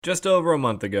Just over a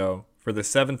month ago, for the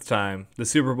seventh time, the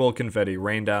Super Bowl confetti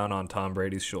rained down on Tom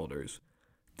Brady's shoulders.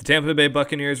 The Tampa Bay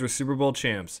Buccaneers were Super Bowl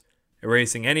champs,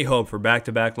 erasing any hope for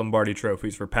back-to-back Lombardi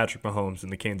trophies for Patrick Mahomes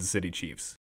and the Kansas City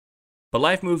Chiefs. But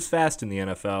life moves fast in the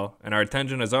NFL, and our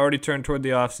attention has already turned toward the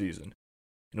offseason.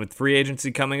 And with free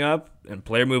agency coming up, and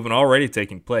player movement already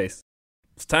taking place,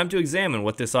 it's time to examine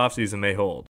what this offseason may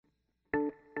hold.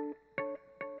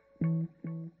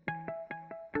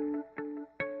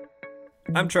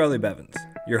 I'm Charlie Bevins,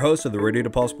 your host of the Ready to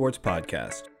Paul Sports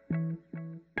podcast.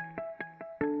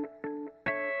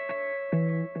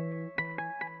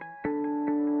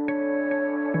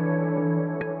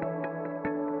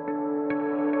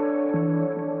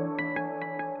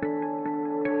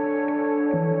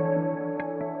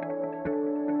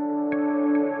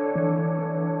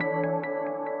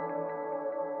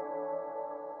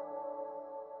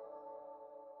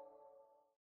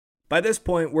 By this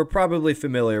point, we're probably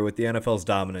familiar with the NFL's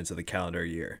dominance of the calendar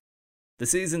year. The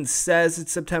season says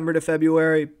it's September to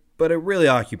February, but it really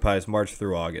occupies March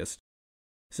through August.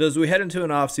 So as we head into an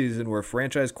offseason where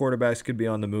franchise quarterbacks could be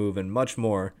on the move and much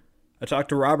more, I talked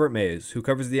to Robert Mays, who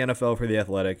covers the NFL for The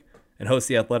Athletic and hosts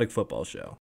the Athletic Football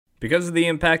Show. Because of the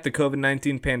impact the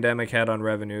COVID-19 pandemic had on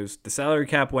revenues, the salary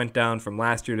cap went down from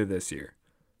last year to this year.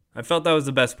 I felt that was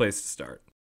the best place to start.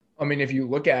 I mean, if you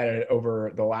look at it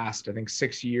over the last,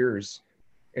 6 years,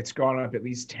 it's gone up at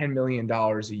least $10 million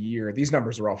a year. These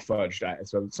numbers are all fudged,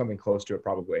 so something close to it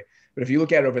probably. But if you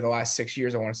look at it over the last 6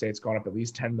 years, I want to say it's gone up at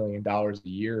least $10 million a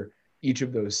year each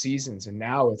of those seasons. And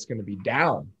now it's going to be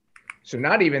down. So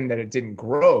not even that it didn't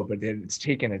grow, but that it's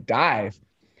taken a dive.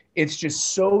 It's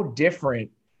just so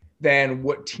different than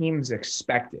what teams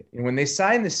expected. And when they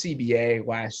signed the CBA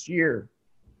last year,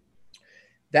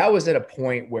 that was at a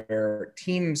point where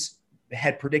teams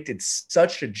had predicted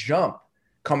such a jump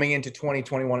coming into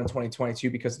 2021 and 2022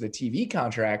 because of the TV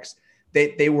contracts.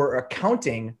 They were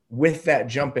accounting with that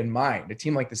jump in mind. A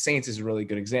team like the Saints is a really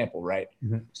good example, right?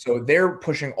 Mm-hmm. So they're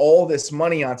pushing all this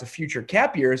money onto future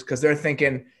cap years because they're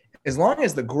thinking, as long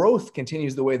as the growth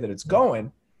continues the way that it's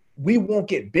going, we won't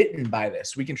get bitten by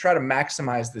this. We can try to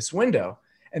maximize this window.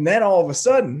 And then all of a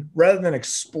sudden, rather than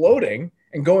exploding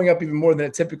and going up even more than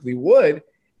it typically would,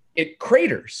 it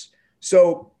craters.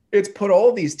 So it's put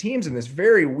all these teams in this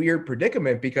very weird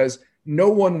predicament because no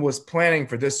one was planning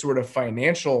for this sort of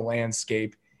financial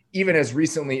landscape, even as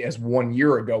recently as 1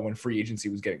 year ago when free agency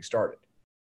was getting started.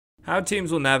 How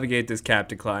teams will navigate this cap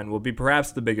decline will be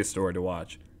perhaps the biggest story to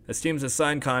watch, as teams have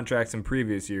signed contracts in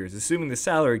previous years assuming the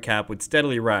salary cap would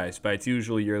steadily rise by its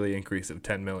usual yearly increase of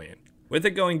 $10 million. With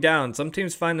it going down, some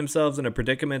teams find themselves in a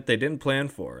predicament they didn't plan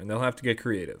for, and they'll have to get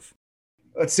creative.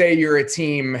 Let's say you're a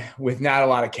team with not a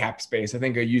lot of cap space. I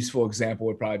think a useful example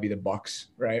would probably be the Bucs,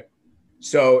 right?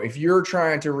 So if you're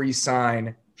trying to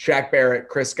re-sign Shaq Barrett,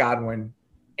 Chris Godwin,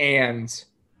 and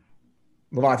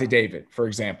Lavonte David, for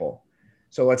example.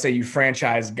 So let's say you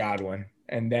franchise Godwin,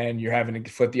 and then you're having to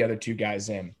flip the other two guys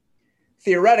in.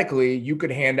 Theoretically, you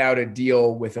could hand out a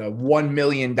deal with a $1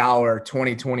 million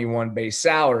 2021 base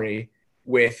salary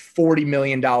with $40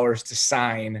 million to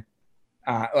sign.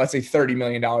 Let's say $30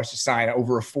 million to sign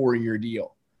over a 4-year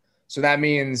deal. So that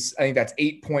means I think that's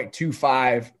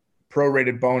 8.25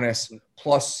 prorated bonus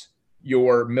plus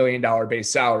your $1 million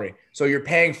base salary. So you're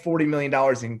paying $40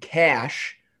 million in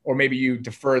cash, or maybe you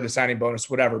defer the signing bonus,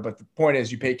 whatever. But the point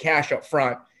is you pay cash up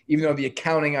front, even though the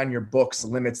accounting on your books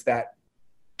limits that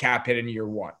cap hit in year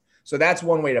one. So that's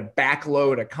one way to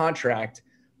backload a contract.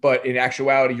 But in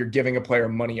actuality, you're giving a player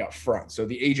money up front. So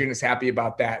the agent is happy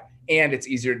about that, and it's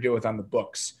easier to deal with on the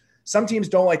books. Some teams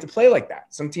don't like to play like that.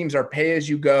 Some teams are pay as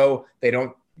you go. They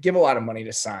don't give a lot of money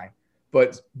to sign.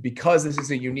 But because this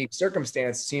is a unique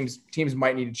circumstance, teams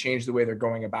might need to change the way they're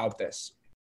going about this.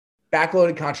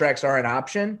 Backloaded contracts are an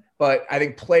option, but I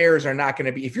think players are not going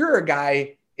to be – if you're a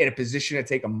guy in a position to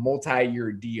take a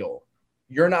multi-year deal,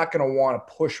 you're not going to want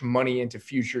to push money into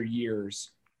future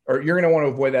years, or you're going to want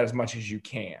to avoid that as much as you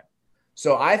can.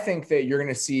 So I think that you're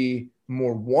going to see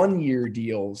more 1-year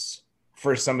deals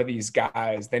for some of these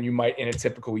guys than you might in a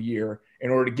typical year in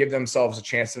order to give themselves a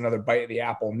chance at another bite of the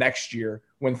apple next year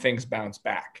when things bounce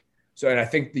back. So, and I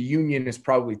think the union is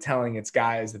probably telling its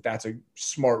guys that that's a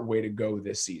smart way to go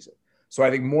this season. So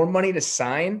I think more money to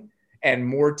sign and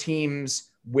more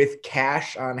teams with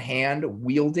cash on hand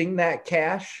wielding that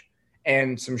cash,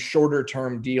 and some shorter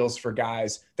term deals for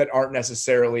guys that aren't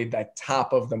necessarily the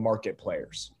top of the market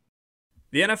players.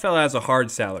 The NFL has a hard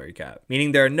salary cap,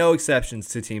 meaning there are no exceptions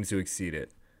to teams who exceed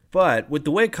it. But with the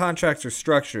way contracts are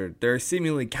structured, there are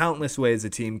seemingly countless ways a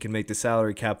team can make the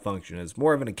salary cap function as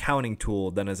more of an accounting tool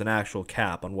than as an actual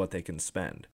cap on what they can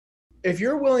spend. If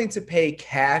you're willing to pay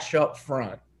cash up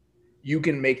front you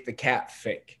can make the cap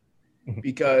fake.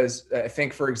 Because I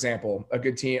think, for example,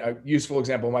 a useful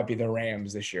example might be the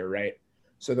Rams this year, right?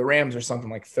 So the Rams are something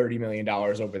like $30 million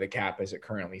over the cap as it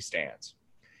currently stands.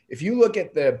 If you look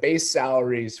at the base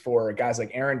salaries for guys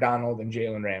like Aaron Donald and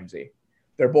Jalen Ramsey,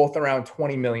 they're both around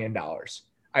 $20 million.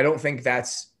 I don't think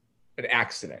that's an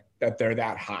accident that they're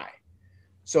that high.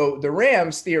 So the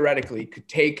Rams theoretically could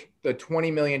take the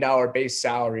 $20 million base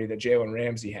salary that Jalen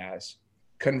Ramsey has,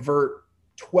 convert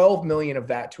 $12 million of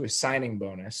that to a signing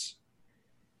bonus,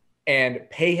 and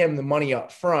pay him the money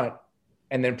up front,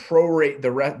 and then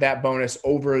prorate that bonus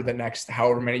over the next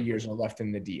however many years are left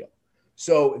in the deal.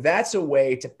 So that's a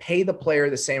way to pay the player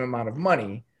the same amount of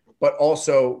money, but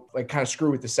also like kind of screw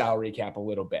with the salary cap a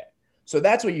little bit. So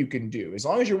that's what you can do. As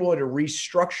long as you're willing to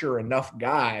restructure enough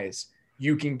guys,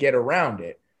 you can get around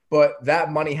it. But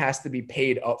that money has to be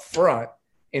paid up front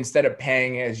instead of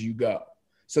paying as you go.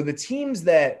 So the teams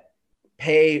that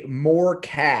pay more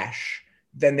cash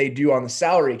than they do on the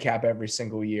salary cap every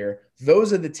single year,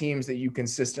 those are the teams that you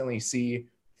consistently see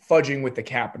fudging with the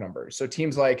cap numbers. So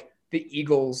teams like the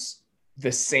Eagles,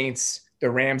 the Saints, the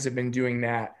Rams have been doing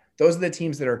that. Those are the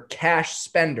teams that are cash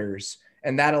spenders,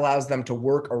 and that allows them to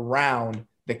work around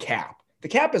the cap. The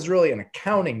cap is really an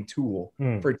accounting tool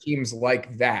for teams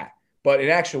like that. But in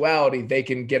actuality, they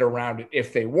can get around it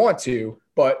if they want to,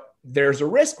 but there's a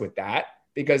risk with that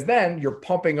because then you're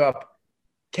pumping up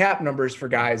cap numbers for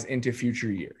guys into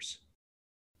future years.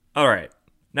 All right.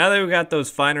 Now that we've got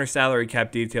those finer salary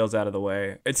cap details out of the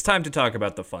way, it's time to talk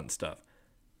about the fun stuff.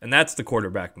 And that's the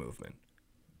quarterback movement.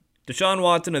 Deshaun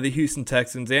Watson of the Houston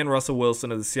Texans and Russell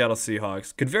Wilson of the Seattle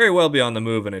Seahawks could very well be on the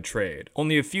move in a trade,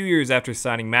 only a few years after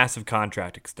signing massive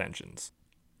contract extensions.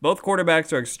 Both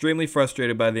quarterbacks are extremely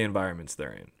frustrated by the environments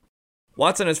they're in.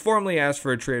 Watson has formally asked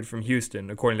for a trade from Houston,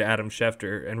 according to Adam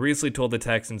Schefter, and recently told the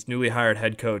Texans' newly hired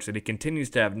head coach that he continues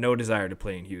to have no desire to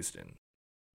play in Houston.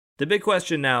 The big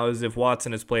question now is if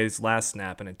Watson has played his last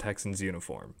snap in a Texans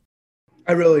uniform.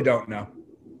 I really don't know.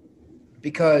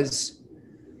 Because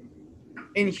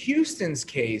in Houston's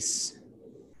case,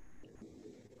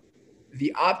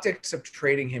 the optics of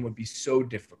trading him would be so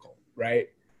difficult, right?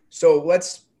 So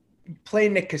let's play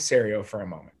Nick Caserio for a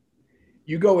moment.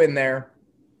 You go in there,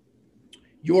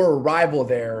 your rival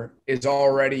there is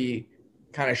already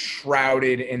kind of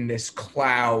shrouded in this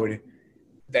cloud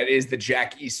that is the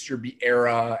Jack Easterby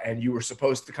era, and you were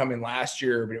supposed to come in last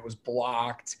year, but it was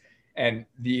blocked, and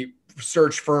the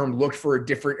search firm looked for a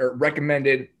different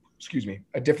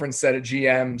set of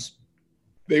GMs.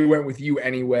 They went with you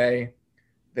anyway.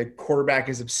 The quarterback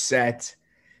is upset.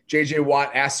 J.J.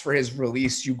 Watt asked for his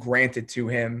release. You granted to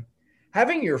him.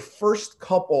 Having your first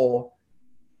couple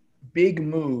big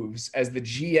moves as the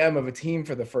GM of a team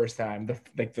for the first time,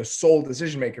 the sole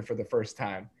decision maker for the first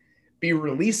time, be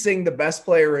releasing the best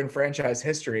player in franchise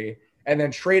history and then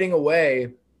trading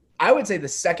away, I would say, the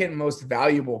second most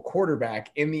valuable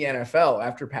quarterback in the NFL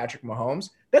after Patrick Mahomes.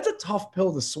 That's a tough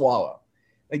pill to swallow.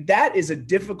 Like, that is a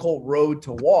difficult road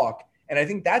to walk. And I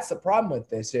think that's the problem with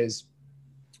this is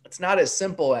it's not as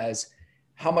simple as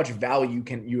how much value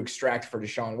can you extract for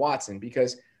Deshaun Watson,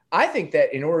 because I think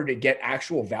that in order to get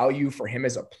actual value for him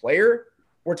as a player,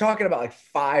 we're talking about like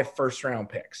 5 first-round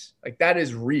picks. Like, that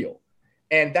is real.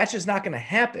 And that's just not going to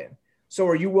happen. So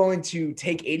are you willing to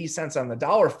take 80 cents on the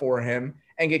dollar for him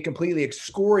and get completely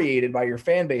excoriated by your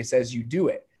fan base as you do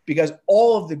it? Because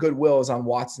all of the goodwill is on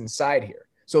Watson's side here.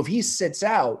 So if he sits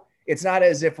out, it's not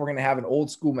as if we're going to have an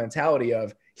old school mentality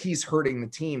of he's hurting the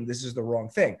team, this is the wrong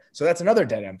thing. So that's another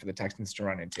dead end for the Texans to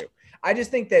run into. I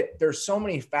just think that there's so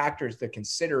many factors to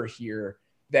consider here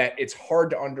that it's hard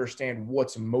to understand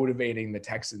what's motivating the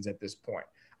Texans at this point.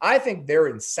 I think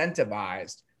they're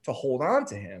incentivized to hold on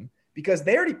to him because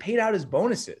they already paid out his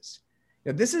bonuses.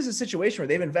 You know, this is a situation where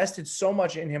they've invested so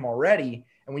much in him already.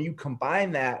 And when you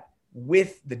combine that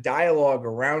with the dialogue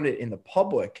around it in the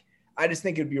public, I just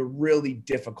think it'd be a really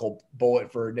difficult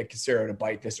bullet for Nick Caserio to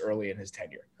bite this early in his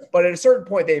tenure. But at a certain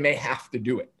point, they may have to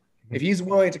do it. If he's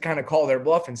willing to kind of call their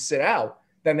bluff and sit out,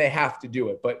 then they have to do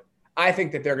it. But I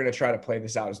think that they're going to try to play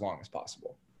this out as long as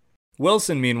possible.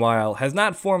 Wilson, meanwhile, has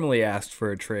not formally asked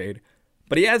for a trade,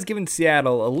 but he has given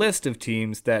Seattle a list of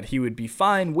teams that he would be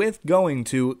fine with going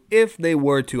to if they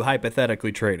were to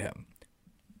hypothetically trade him.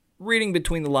 Reading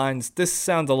between the lines, this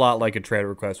sounds a lot like a trade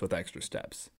request with extra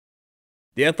steps.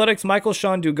 The Athletic's Michael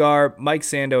Sean Dugar, Mike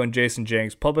Sando, and Jason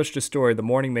Jenks published a story the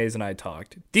morning Mays and I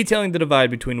talked, detailing the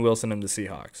divide between Wilson and the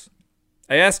Seahawks.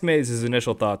 I asked Mays his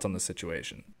initial thoughts on the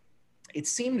situation. It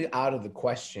seemed out of the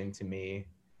question to me,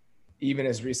 even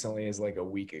as recently as like a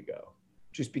week ago.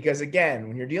 Just because, again,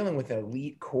 when you're dealing with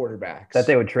elite quarterbacks... That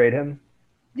they would trade him?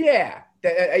 Yeah,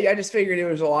 I just figured it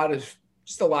was a lot of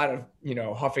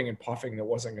huffing and puffing that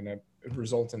wasn't going to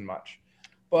result in much.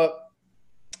 But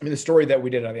I mean, the story that we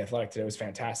did on The Athletic today was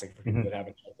fantastic for people that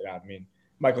haven't checked it out. I mean,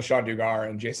 Michael Sean Dugar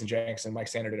and Jason Jenks and Mike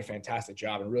Sander did a fantastic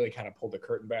job and really kind of pulled the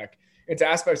curtain back into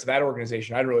aspects of that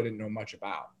organization I really didn't know much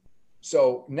about.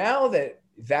 So now that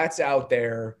that's out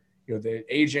there, the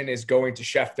agent is going to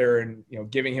Schefter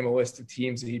and, giving him a list of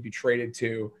teams that he'd be traded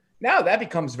to. Now that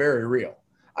becomes very real.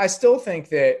 I still think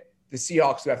that the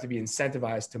Seahawks would have to be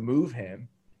incentivized to move him.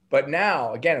 But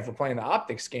now, again, if we're playing the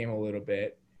optics game a little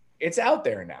bit, it's out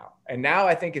there now. And now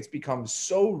I think it's become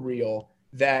so real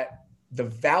that the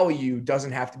value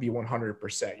doesn't have to be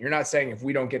 100%. You're not saying if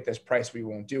we don't get this price, we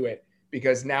won't do it,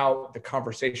 because now the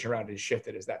conversation around it is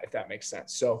shifted, if that makes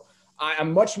sense. So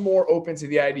I'm much more open to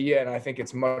the idea, and I think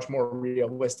it's much more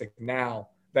realistic now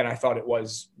than I thought it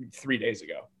was 3 days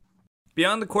ago.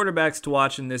 Beyond the quarterbacks to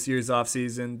watch in this year's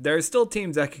offseason, there are still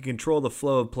teams that can control the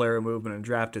flow of player movement and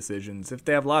draft decisions if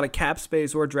they have a lot of cap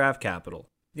space or draft capital.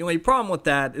 The only problem with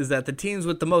that is that the teams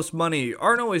with the most money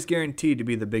aren't always guaranteed to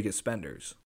be the biggest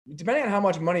spenders. Depending on how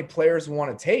much money players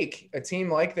want to take, a team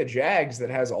like the Jags that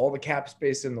has all the cap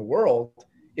space in the world,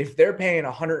 if they're paying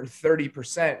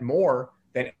 130% more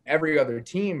than every other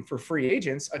team for free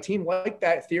agents, a team like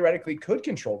that theoretically could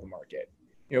control the market.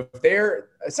 If they're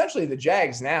essentially the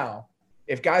Jags now,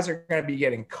 if guys are going to be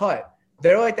getting cut,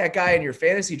 they're like that guy in your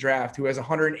fantasy draft who has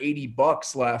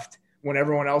 $180 left when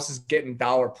everyone else is getting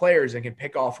dollar players and can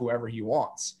pick off whoever he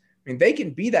wants. I mean, they can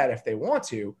be that if they want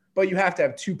to, but you have to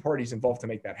have two parties involved to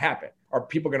make that happen. Are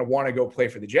people going to want to go play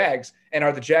for the Jags? And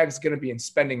are the Jags going to be in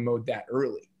spending mode that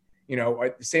early?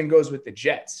 The same goes with the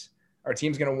Jets. Are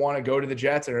teams going to want to go to the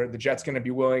Jets, or are the Jets going to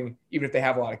be willing, even if they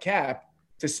have a lot of cap,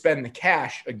 to spend the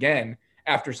cash again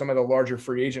after some of the larger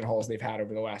free agent hauls they've had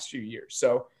over the last few years?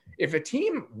 So if a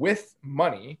team with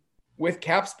money, with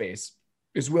cap space,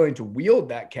 is willing to wield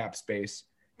that cap space,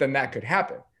 then that could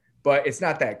happen. But it's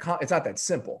not that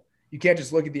simple. You can't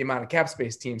just look at the amount of cap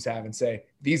space teams have and say,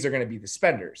 these are going to be the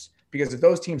spenders. Because if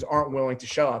those teams aren't willing to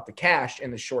shell out the cash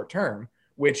in the short term,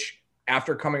 which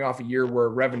after coming off a year where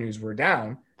revenues were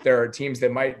down, there are teams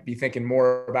that might be thinking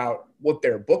more about what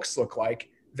their books look like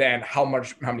than how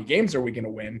many games are we going to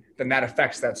win, then that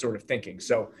affects that sort of thinking.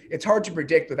 So it's hard to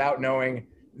predict without knowing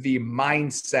the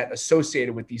mindset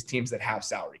associated with these teams that have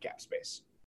salary cap space.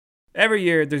 Every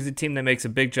year, there's a team that makes a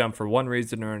big jump for one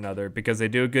reason or another because they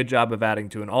do a good job of adding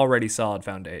to an already solid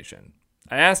foundation.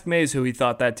 I asked Mays who he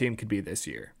thought that team could be this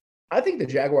year. I think the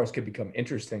Jaguars could become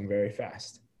interesting very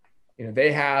fast.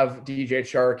 They have DJ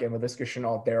Chark and Laviska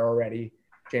Shenault there already.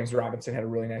 James Robinson had a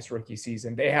really nice rookie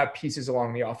season. They have pieces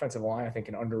along the offensive line, I think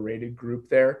an underrated group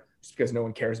there, just because no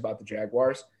one cares about the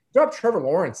Jaguars. Drop Trevor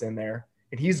Lawrence in there,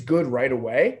 and he's good right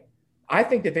away. I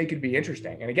think that they could be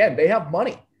interesting. And again, they have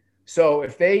money. So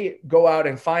if they go out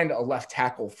and find a left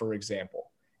tackle, for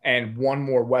example, and one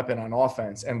more weapon on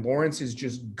offense, and Lawrence is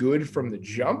just good from the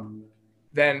jump,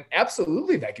 then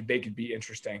absolutely they could be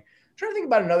interesting. I'm trying to think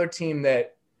about another team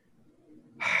that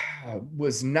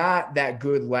was not that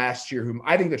good last year, whom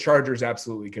I think the Chargers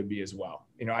absolutely could be as well.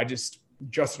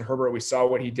 Justin Herbert, we saw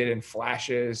what he did in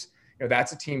flashes.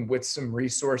 That's a team with some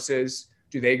resources.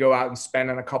 Do they go out and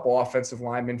spend on a couple offensive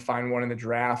linemen, find one in the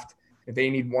draft? If they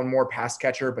need one more pass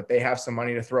catcher, but they have some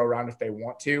money to throw around if they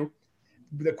want to.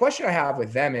 The question I have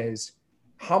with them is,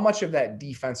 how much of that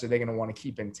defense are they going to want to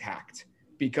keep intact?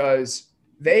 Because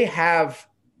they have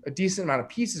a decent amount of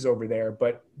pieces over there,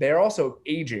 but they're also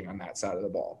aging on that side of the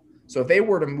ball. So if they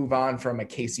were to move on from a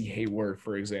Casey Hayward,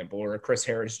 for example, or a Chris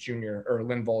Harris Jr. or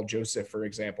Linval Joseph, for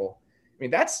example,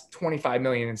 that's $25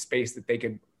 million in space that they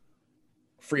could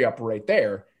free up right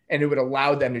there, and it would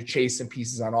allow them to chase some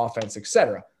pieces on offense, et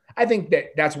cetera. I think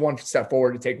that that's one step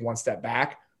forward to take one step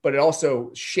back, but it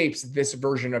also shapes this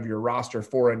version of your roster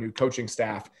for a new coaching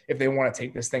staff if they want to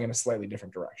take this thing in a slightly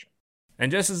different direction.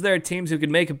 And just as there are teams who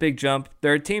can make a big jump,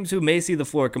 there are teams who may see the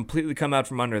floor completely come out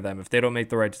from under them if they don't make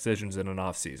the right decisions in an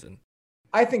offseason.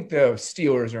 I think the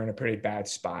Steelers are in a pretty bad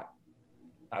spot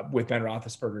with Ben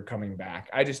Roethlisberger coming back.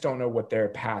 I just don't know what their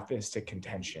path is to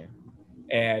contention.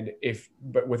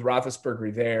 But with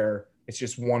Roethlisberger there, it's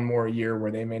just one more year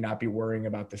where they may not be worrying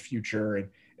about the future.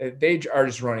 And they are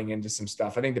just running into some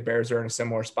stuff. I think the Bears are in a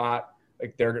similar spot.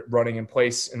 Like, they're running in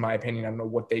place, in my opinion. I don't know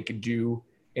what they could do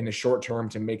in the short term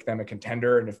to make them a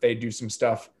contender. And if they do some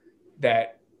stuff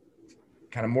that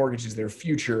kind of mortgages their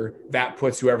future, that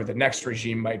puts whoever the next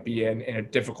regime might be in a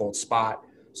difficult spot.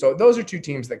 So those are two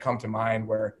teams that come to mind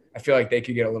where I feel like they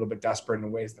could get a little bit desperate in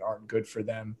ways that aren't good for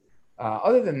them.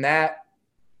 Other than that,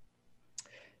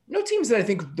 no teams that I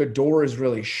think the door is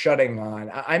really shutting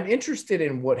on. I'm interested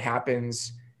in what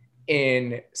happens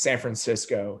in San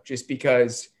Francisco, just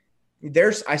because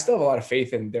I still have a lot of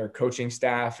faith in their coaching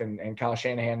staff and Kyle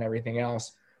Shanahan and everything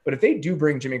else. But if they do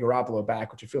bring Jimmy Garoppolo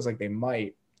back, which it feels like they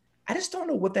might, I just don't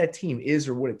know what that team is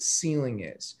or what its ceiling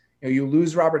is. You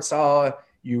lose Robert Saleh,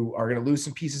 you are going to lose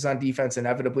some pieces on defense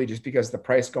inevitably just because the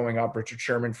price going up, Richard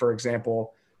Sherman, for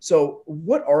example. So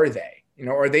what are they?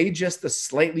 Are they just the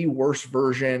slightly worse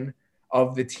version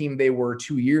of the team they were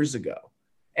 2 years ago?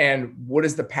 And what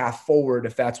is the path forward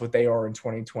if that's what they are in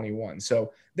 2021?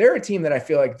 So they're a team that I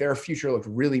feel like their future looked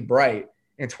really bright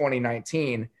in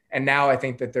 2019. And now I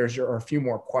think that there are a few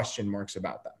more question marks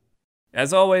about them.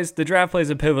 As always, the draft plays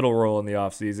a pivotal role in the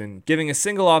offseason, giving a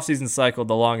single offseason cycle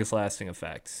the longest lasting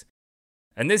effects.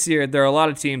 And this year, there are a lot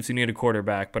of teams who need a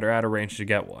quarterback but are out of range to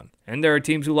get one. And there are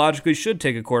teams who logically should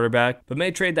take a quarterback but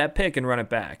may trade that pick and run it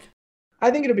back.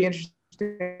 I think it'll be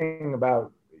interesting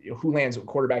about who lands with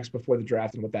quarterbacks before the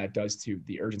draft and what that does to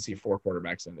the urgency for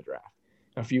quarterbacks in the draft.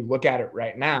 Now, if you look at it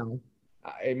right now,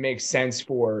 it makes sense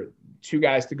for 2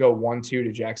 guys to go 1-2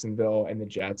 to Jacksonville and the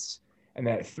Jets, and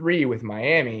then 3 with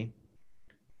Miami.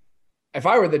 If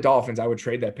I were the Dolphins, I would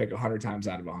trade that pick 100 times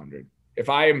out of 100. If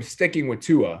I am sticking with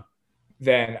Tua,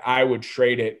 then I would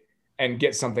trade it and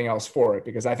get something else for it,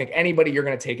 because I think anybody you're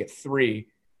going to take at 3,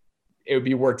 it would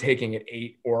be worth taking at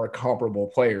 8 or a comparable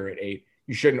player at 8.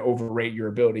 You shouldn't overrate your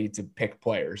ability to pick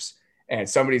players, and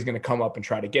somebody's going to come up and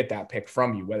try to get that pick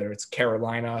from you, whether it's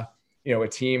Carolina, a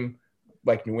team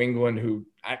like New England, who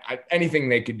anything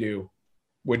they could do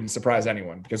wouldn't surprise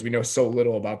anyone because we know so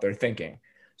little about their thinking.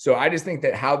 So I just think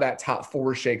that how that top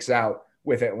 4 shakes out,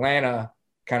 with Atlanta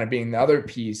kind of being the other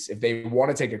piece, if they want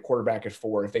to take a quarterback at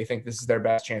 4, if they think this is their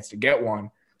best chance to get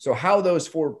one. So how those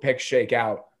 4 picks shake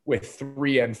out with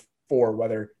 3 and 4,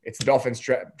 whether it's the Dolphins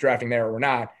drafting there or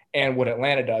not, and what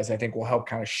Atlanta does, I think will help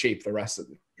kind of shape the rest of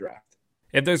the draft.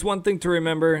 If there's one thing to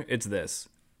remember, it's this.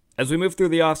 As we move through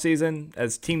the offseason,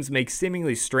 as teams make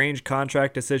seemingly strange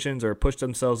contract decisions or push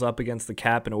themselves up against the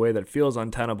cap in a way that feels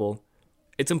untenable,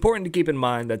 it's important to keep in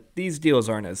mind that these deals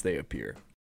aren't as they appear.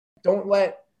 Don't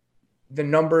let the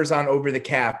numbers on over the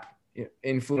cap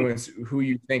influence who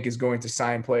you think is going to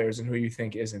sign players and who you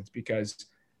think isn't, because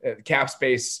cap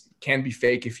space can be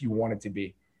fake if you want it to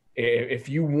be. If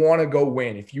you want to go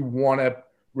win, if you want to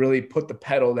really put the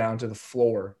pedal down to the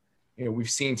floor, we've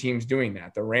seen teams doing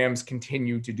that. The Rams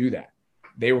continue to do that.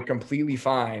 They were completely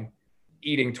fine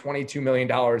eating $22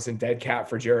 million in dead cap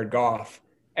for Jared Goff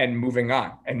and moving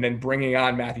on, and then bringing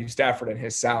on Matthew Stafford and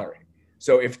his salary.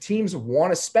 So if teams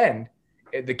want to spend,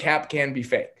 the cap can be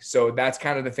fake. So that's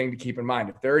kind of the thing to keep in mind.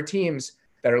 If there are teams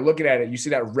that are looking at it, you see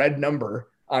that red number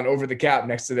on over the cap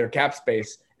next to their cap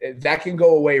space, that can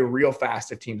go away real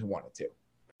fast if teams wanted to.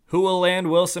 Who will land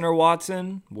Wilson or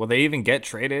Watson? Will they even get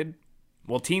traded?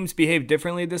 Will teams behave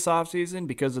differently this offseason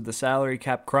because of the salary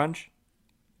cap crunch?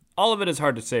 All of it is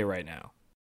hard to say right now.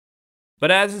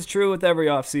 But as is true with every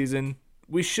offseason,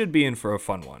 we should be in for a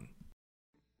fun one.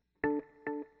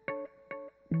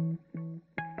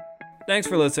 Thanks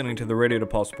for listening to the Ready to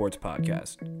Pulse Sports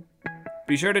podcast.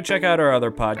 Be sure to check out our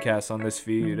other podcasts on this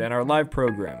feed and our live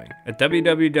programming at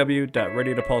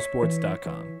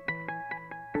www.readytopulsesports.com.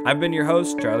 I've been your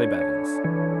host, Charlie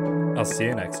Bevins. I'll see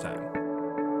you next time.